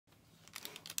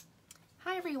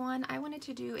Hi everyone, I wanted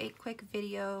to do a quick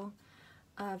video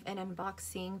of an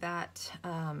unboxing that,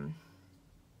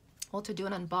 to do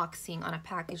an unboxing on a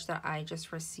package that I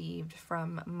just received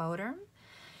from Moterm.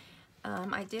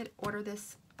 I did order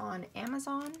this on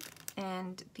Amazon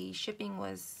and the shipping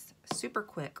was super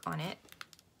quick on it.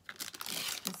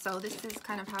 And so this is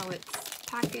kind of how it's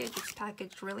packaged. It's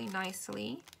packaged really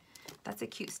nicely. That's a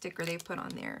cute sticker they put on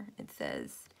there. It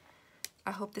says,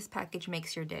 "I hope this package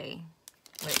makes your day,"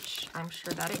 which I'm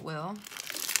sure that it will.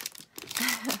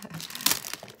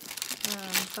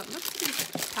 So it looks to be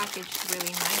packaged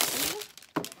really nicely.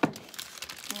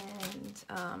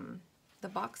 And the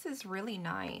box is really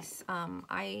nice.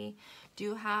 I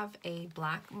do have a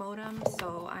black Moterm,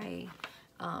 so I'm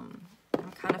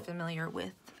kind of familiar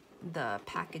with the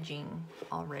packaging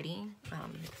already.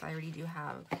 I already do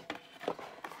have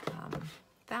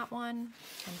that one.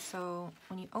 And so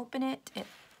when you open it, it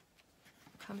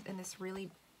comes in this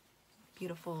really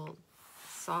beautiful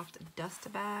soft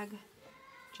dust bag.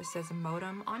 Just says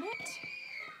Moterm on it.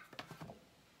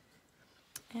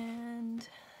 And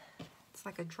it's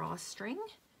like a drawstring.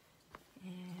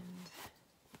 And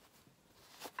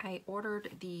I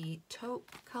ordered the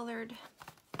taupe colored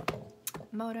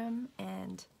Moterm,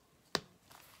 and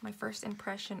my first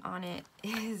impression on it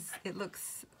is it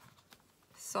looks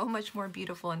so much more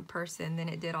beautiful in person than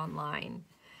it did online.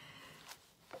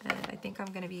 And I think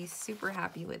I'm gonna be super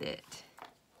happy with it.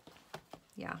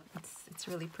 Yeah, it's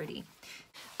really pretty.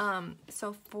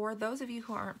 So for those of you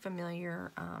who aren't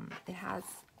familiar, it has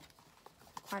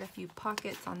quite a few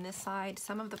pockets on this side.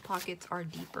 Some of the pockets are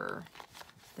deeper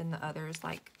than the others.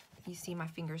 Like you see, my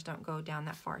fingers don't go down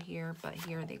that far here, but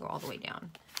here they go all the way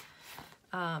down.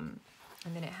 And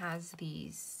then it has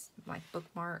these like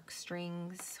bookmark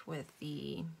strings with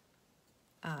the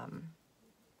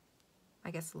I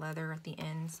guess leather at the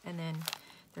ends, and then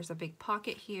there's a big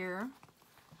pocket here,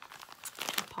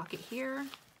 a pocket here,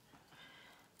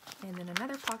 and then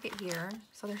another pocket here.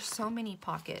 So there's so many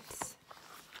pockets.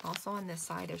 Also on this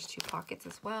side there's two pockets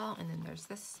as well, and then there's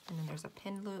this, and then there's a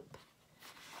pin loop,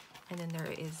 and then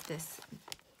there is this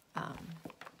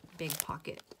big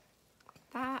pocket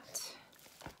like that.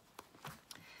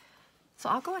 So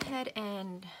I'll go ahead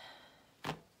and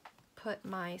put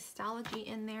my Stalogy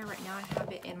in there. Right now I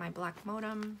have it in my black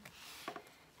Moterm,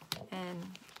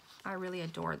 and I really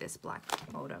adore this black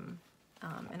Moterm,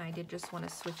 and I did just want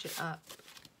to switch it up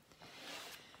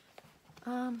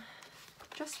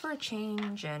just for a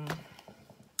change, and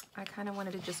I kind of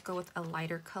wanted to just go with a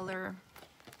lighter color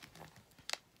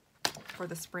for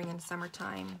the spring and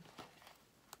summertime,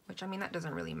 which, I mean, that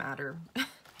doesn't really matter.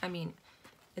 I mean,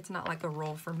 it's not like a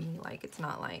rule for me. Like, it's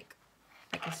not like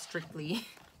I can strictly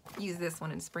use this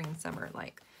one in spring and summer.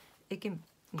 Like, it can,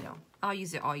 you know, I'll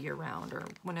use it all year round, or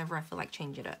whenever I feel like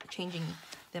changing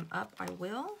them up, I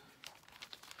will.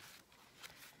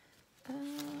 Let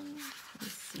me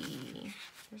see.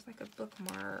 There's like a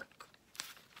bookmark.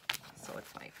 So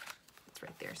it's like, it's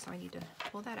right there. So I need to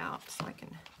pull that out so I can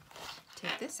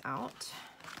take this out.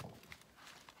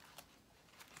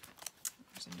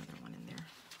 There's another one in there.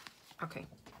 Okay.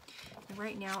 And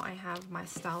right now I have my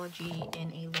Stalogy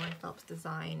in a Phelps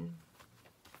design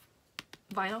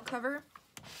vinyl cover.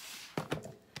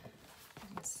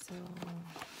 And so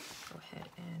go ahead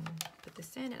and put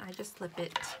this in, and I just slip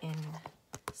it in,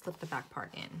 slip the back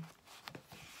part in.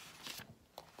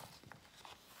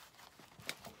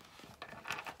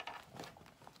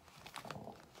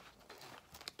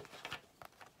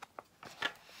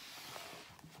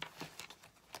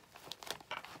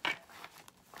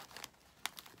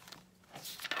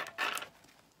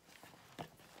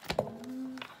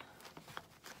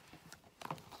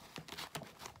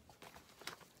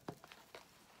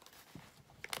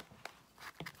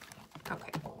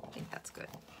 Okay, I think that's good.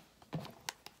 I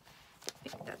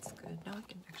think that's good. Now I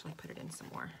can actually put it in some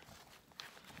more.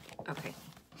 Okay,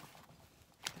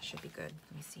 that should be good.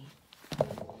 Let me see.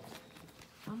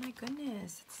 Oh my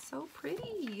goodness, it's so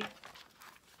pretty.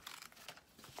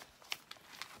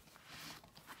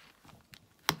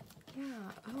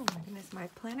 Yeah, oh my goodness, my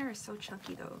planner is so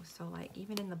chunky though. So like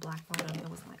even in the black bottom, it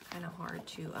was like kind of hard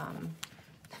to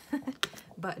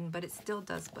button, but it still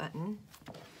does button.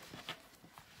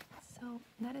 So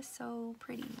that is so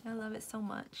pretty. I love it so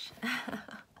much.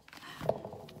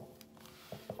 What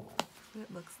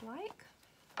it looks like.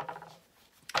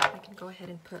 I can go ahead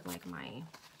and put like my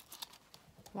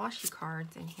washi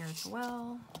cards in here as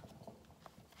well.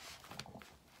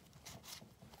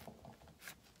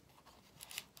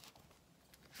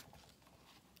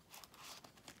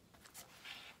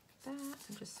 That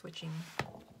I'm just switching,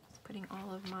 putting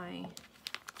all of my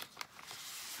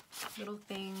little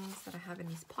things that I have in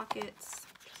these pockets.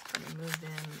 Just gonna move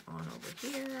them on over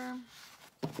here.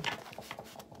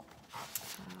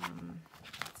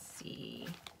 Let's see.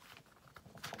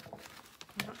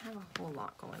 I don't have a whole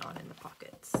lot going on in the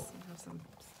pockets. I have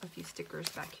a few stickers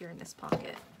back here in this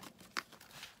pocket.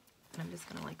 And I'm just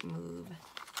gonna like move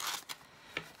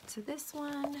to this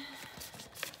one.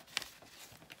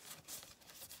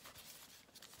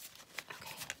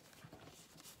 Okay.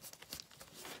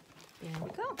 There we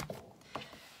go.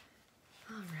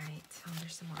 All right,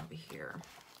 there's some more over here.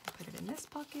 Put it in this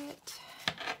pocket.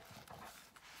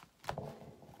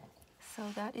 So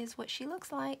that is what she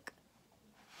looks like.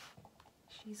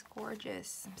 She's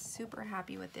gorgeous. I'm super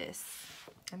happy with this.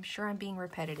 I'm sure I'm being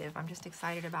repetitive. I'm just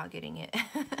excited about getting it.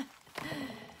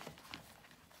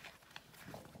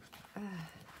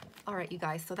 All right, you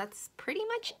guys, so that's pretty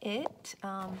much it.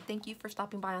 Thank you for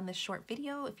stopping by on this short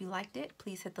video. If you liked it,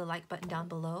 please hit the like button down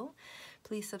below.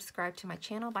 Please subscribe to my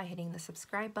channel by hitting the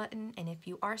subscribe button. And if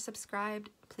you are subscribed,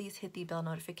 please hit the bell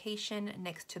notification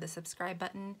next to the subscribe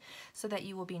button so that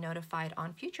you will be notified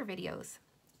on future videos.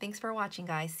 Thanks for watching,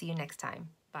 guys. See you next time.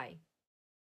 Bye.